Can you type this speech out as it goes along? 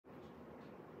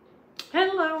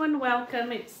Hello and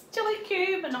welcome, it's Jelly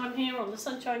Cube and I'm here on the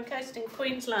Sunshine Coast in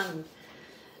Queensland.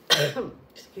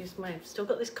 Excuse me, I've still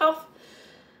got this cough.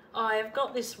 I've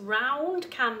got this round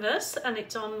canvas and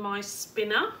it's on my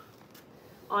spinner.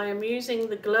 I am using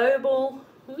the global,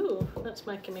 ooh, that's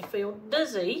making me feel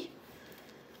dizzy.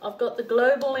 I've got the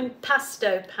global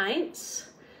impasto paints,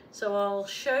 so I'll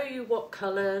show you what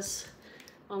colours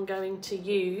I'm going to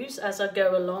use as I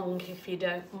go along if you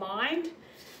don't mind.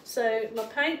 So my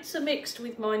paints are mixed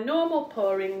with my normal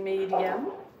pouring medium.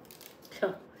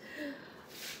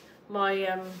 My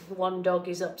one dog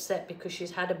is upset because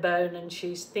she's had a bone and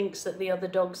she thinks that the other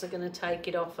dogs are going to take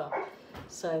it off her.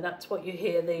 So that's what you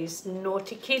hear, these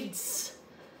naughty kids.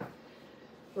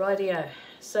 Rightio.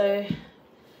 So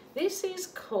this is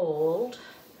called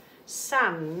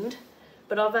Sand,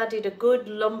 but I've added a good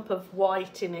lump of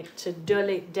white in it to dull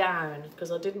it down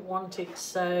because I didn't want it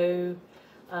so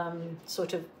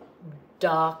sort of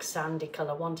dark sandy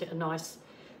colour. I want it a nice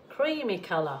creamy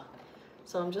colour.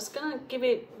 So I'm just going to give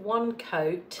it one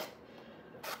coat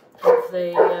of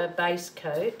the base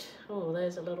coat. Oh,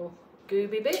 there's a little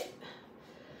gooby bit.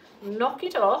 Knock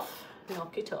it off,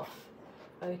 knock it off.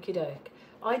 Okie doke.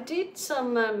 I did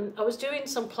some, I was doing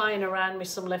some playing around with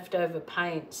some leftover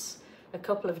paints a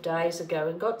couple of days ago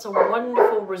and got some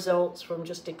wonderful results from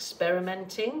just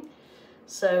experimenting.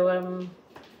 So,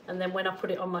 and then when I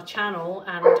put it on my channel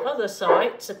and other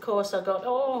sites, of course, I got,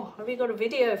 oh, have you got a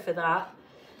video for that?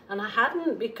 And I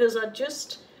hadn't, because I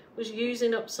just was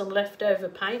using up some leftover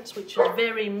paints, which was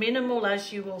very minimal,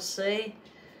 as you will see.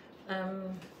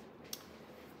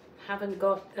 Haven't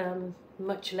got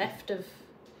much left of,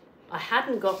 I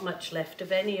hadn't got much left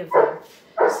of any of them.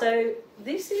 So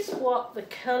this is what the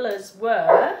colours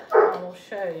were. I'll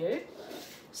show you.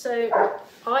 So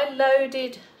I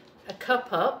loaded a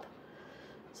cup up.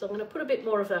 So I'm going to put a bit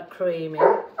more of that cream in.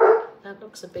 That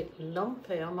looks a bit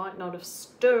lumpy. I might not have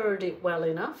stirred it well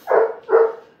enough.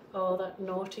 Oh, that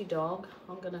naughty dog.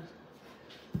 I'm going to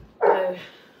go.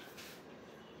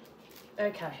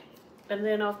 Okay. And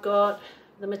then I've got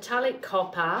the metallic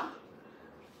copper.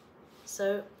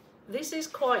 So this is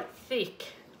quite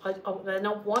thick. And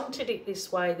I wanted it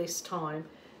this way this time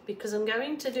because I'm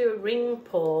going to do a ring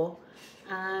pour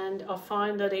and I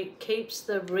find that it keeps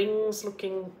the rings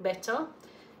looking better.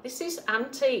 This is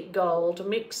antique gold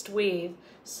mixed with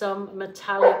some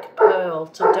metallic pearl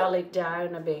to dull it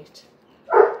down a bit.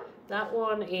 That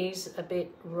one is a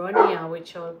bit runnier,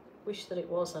 which I wish that it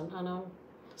wasn't. And I'm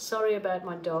sorry about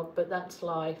my dog, but that's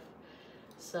life.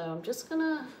 So I'm just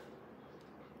gonna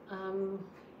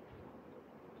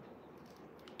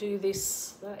do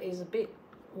this. That is a bit,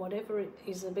 whatever it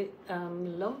is, a bit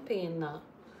lumpy in that.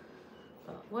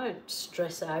 But I won't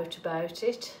stress out about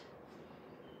it.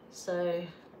 So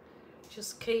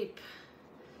just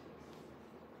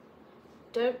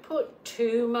don't put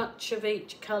too much of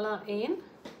each colour in.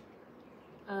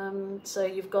 So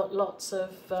you've got lots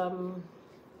of the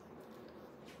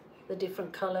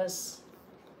different colours.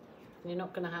 You're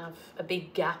not going to have a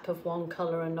big gap of one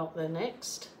colour and not the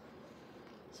next.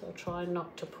 So try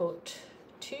not to put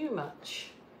too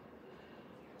much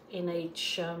in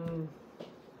each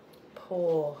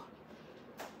pour.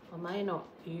 I may not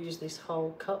use this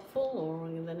whole cupful, or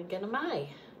then again I may.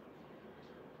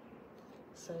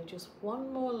 So just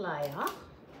one more layer.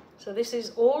 So this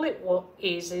is all it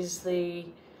is the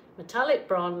metallic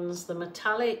bronze, the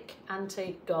metallic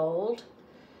antique gold,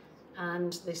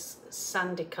 and this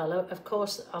sandy colour. Of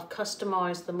course, I've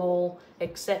customised them all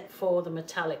except for the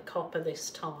metallic copper this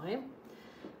time.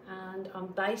 And I'm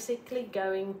basically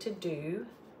going to do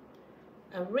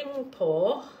a ring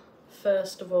pour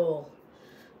first of all.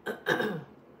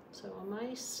 So I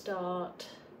may start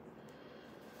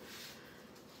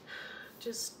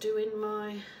just doing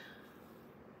my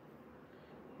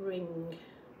ring.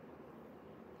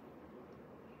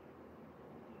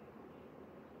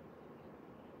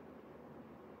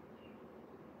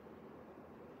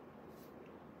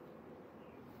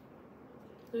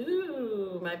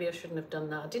 Ooh, maybe I shouldn't have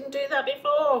done that. I didn't do that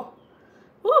before.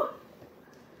 Woo!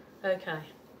 Okay.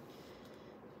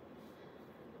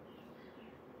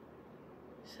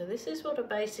 So this is what I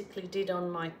basically did on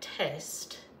my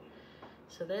test.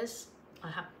 So there's,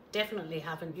 definitely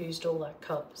haven't used all that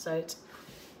cup. So it's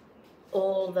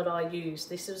all that I use.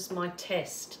 This is my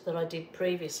test that I did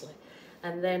previously.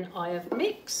 And then I have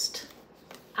mixed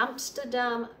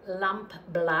Amsterdam Lamp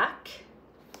Black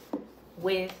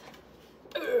with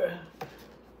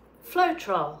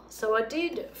Floetrol. So I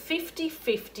did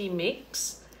 50-50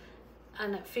 mix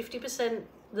and at 50%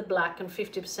 the black and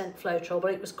 50% Floetrol,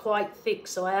 but it was quite thick,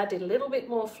 so I added a little bit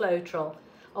more Floetrol.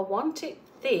 I want it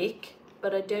thick,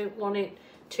 but I don't want it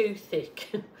too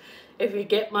thick, if you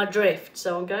get my drift.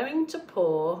 So I'm going to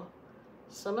pour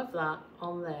some of that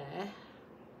on there,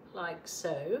 like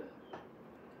so.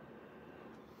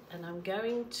 And I'm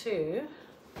going to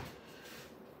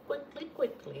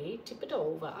quickly tip it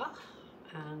over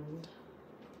and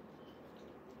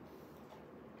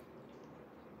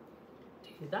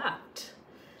do that.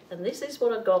 And this is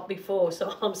what I got before,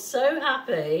 so I'm so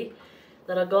happy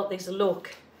that I got this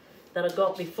look that I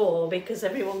got before, because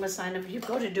everyone was saying, oh, you've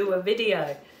got to do a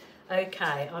video.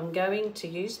 Okay, I'm going to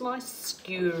use my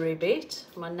skewery bit,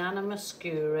 my Nana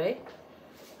skewery,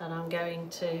 and I'm going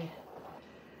to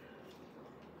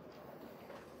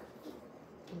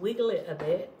wiggle it a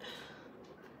bit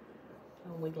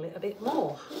and wiggle it a bit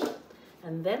more.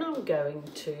 And then I'm going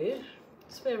to,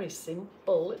 it's very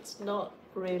simple, it's not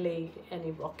really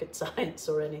any rocket science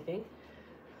or anything.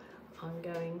 I'm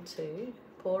going to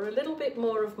pour a little bit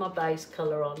more of my base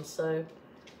colour on, so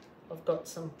I've got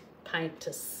some paint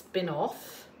to spin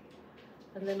off,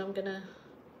 and then I'm gonna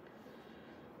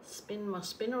spin my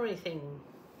spinnery thing.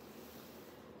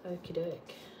 Okie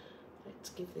doke,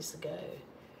 let's give this a go.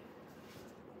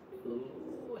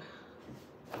 Ooh.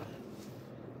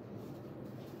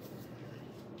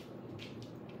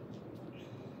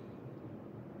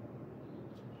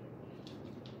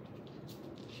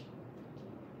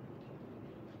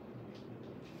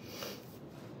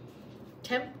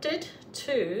 Tempted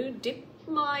to dip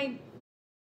my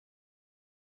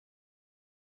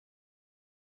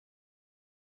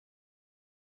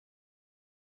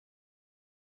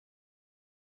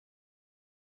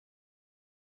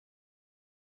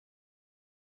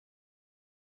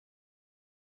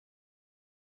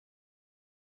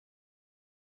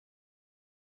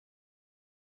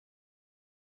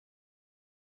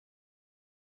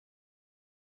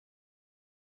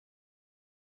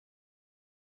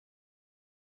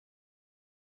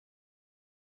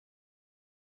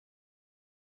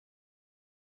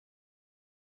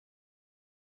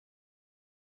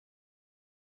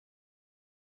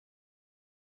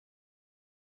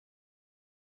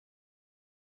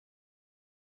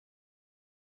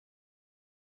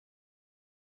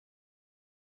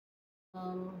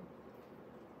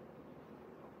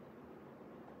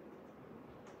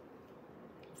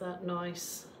that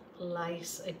nice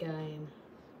lace again.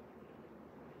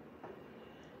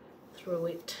 Through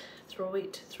it, through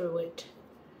it, through it.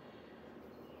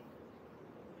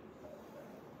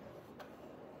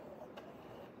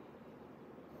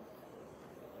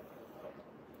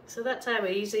 So that's how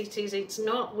easy it is. It's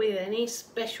not with any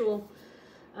special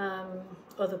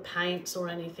other paints or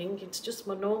anything. It's just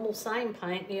my normal same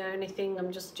paint. The only thing,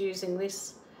 I'm just using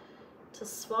this to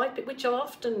swipe it, which I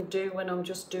often do when I'm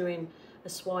just doing a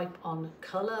swipe on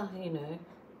colour, you know.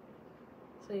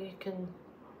 So you can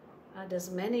add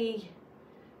as many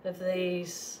of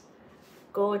these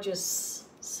gorgeous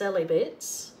celly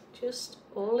bits. Just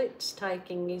all it's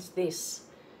taking is this.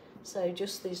 So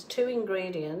just these two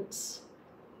ingredients.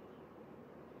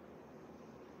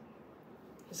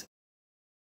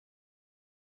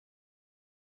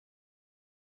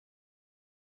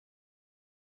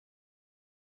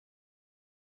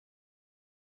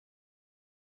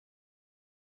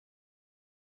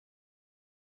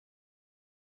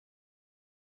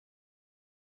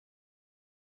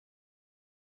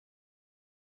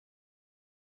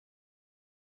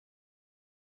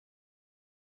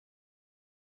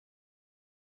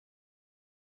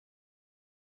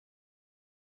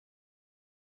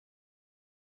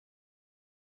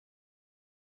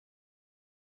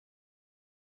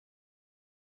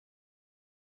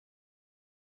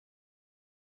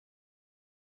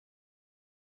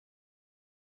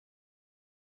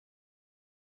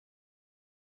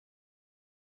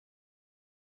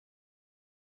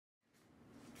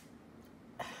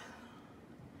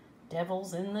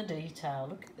 Devil's in the detail.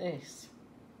 Look at this.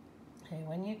 Okay,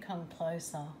 when you come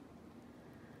closer,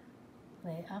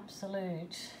 the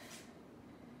absolute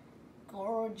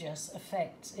gorgeous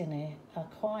effects in it are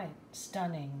quite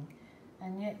stunning,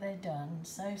 and yet they're done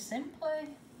so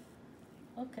simply.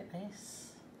 Look at this.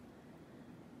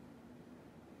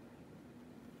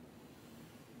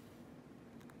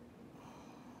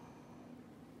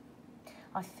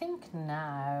 I think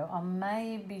now I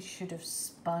maybe should have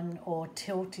spun or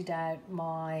tilted out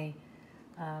my,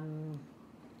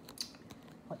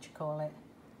 what you call it,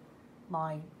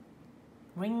 my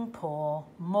ring pour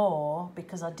more,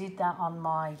 because I did that on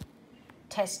my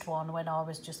test one when I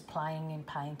was just playing in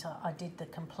paint. I did the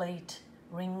complete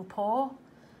ring pour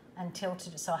and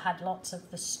tilted it, so I had lots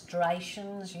of the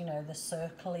striations, you know, the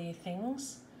circly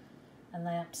things, and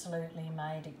they absolutely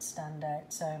made it stand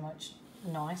out so much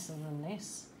nicer than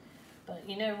this. But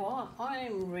you know what?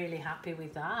 I'm really happy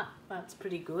with that. That's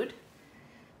pretty good.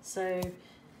 So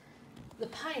the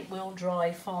paint will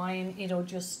dry fine. It'll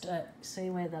just, see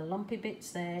where the lumpy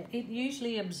bit's there? It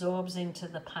usually absorbs into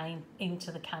the paint,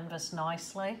 into the canvas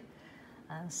nicely,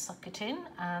 and suck it in.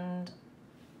 And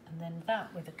then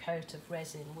that with a coat of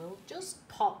resin will just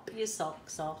pop your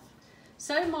socks off.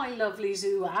 So my lovelies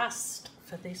who asked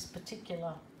for this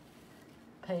particular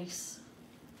piece,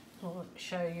 I'll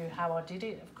show you how I did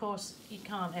it. Of course, you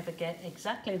can't ever get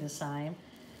exactly the same,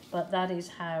 but that is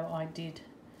how I did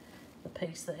the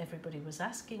piece that everybody was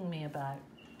asking me about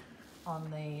on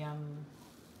the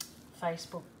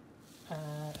Facebook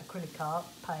acrylic art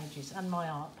pages and my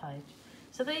art page.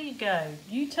 So there you go.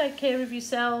 You take care of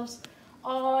yourselves.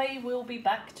 I will be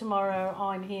back tomorrow.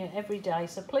 I'm here every day,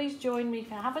 so please join me.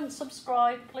 If you haven't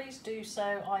subscribed, please do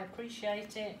so. I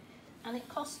appreciate it, and it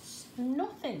costs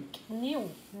nothing. Nil,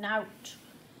 nout.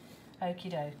 Okie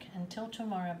doke. Until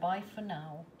tomorrow, bye for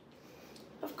now.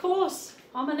 Of course,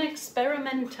 I'm an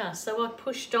experimenter, so I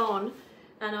pushed on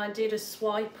and I did a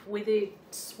swipe with it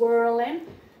swirling,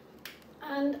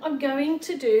 and I'm going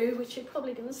to do, which you're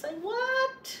probably going to say,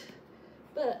 what?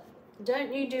 But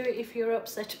don't you do it if you're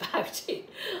upset about it.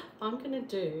 I'm going to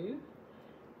do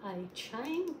a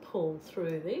chain pull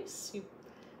through this.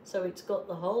 So it's got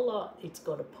the whole lot. It's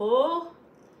got a pour,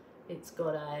 it's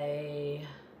got a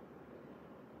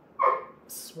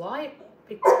swipe,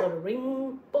 it's got a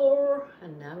ring bore,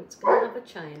 and now it's going to have a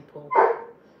chain pull.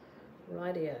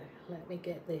 Rightio, let me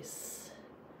get this.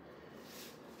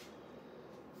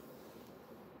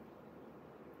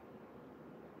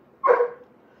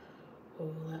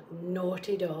 Oh, that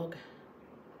naughty dog.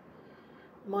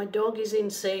 My dog is in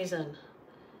season,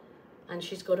 and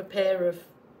she's got a pair of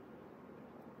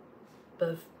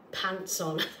pants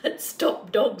on that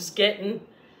stop dogs getting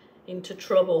into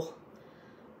trouble,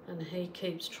 and he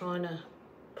keeps trying to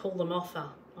pull them off her.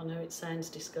 I know it sounds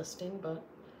disgusting, but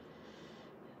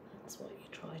that's what you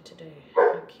try to do.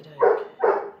 Okie doke.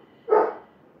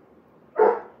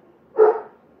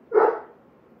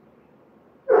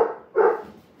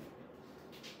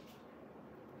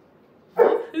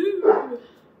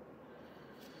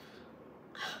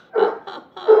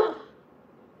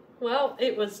 Well,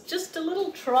 it was just a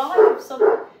little try of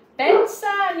something.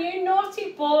 Benson, you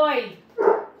naughty boy.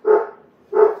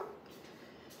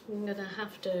 I'm gonna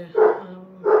have to,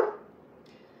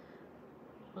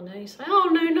 I know you say, oh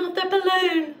no, not the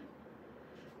balloon.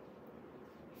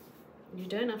 You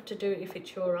don't have to do it if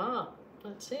it's your art.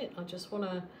 That's it. I just want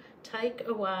to take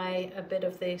away a bit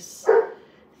of this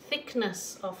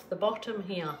thickness off the bottom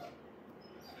here.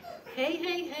 Hey,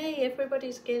 hey, hey,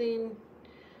 everybody's getting...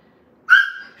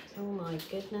 Oh my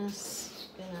goodness,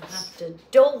 I'm gonna have to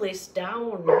dull this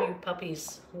down, you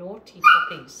puppies, naughty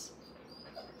puppies.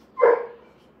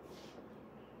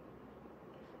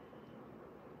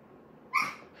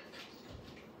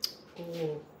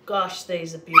 Oh gosh,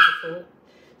 these are beautiful.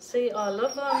 See, I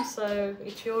love them, so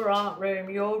it's your art room,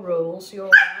 your rules, your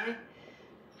way.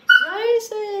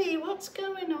 Rosie, what's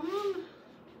going on?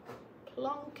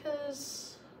 Plonkers.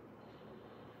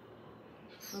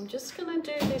 I'm just going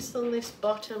to do this on this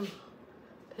bottom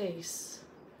piece.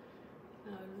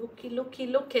 Oh, looky, looky,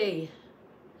 looky.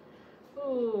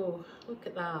 Oh, look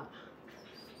at that.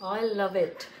 I love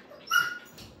it.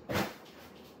 Oh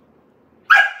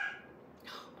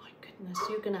my goodness,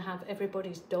 you're going to have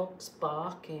everybody's dogs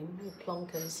barking. You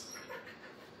plonkers.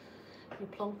 You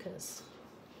plonkers.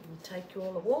 I'll take you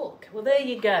all a walk. Well, there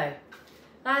you go.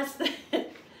 That's the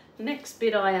next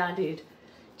bit I added.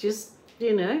 Just,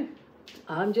 you know,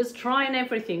 I'm just trying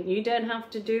everything. You don't have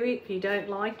to do it. If you don't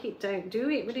like it, don't do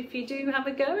it. But if you do, have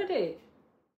a go at it.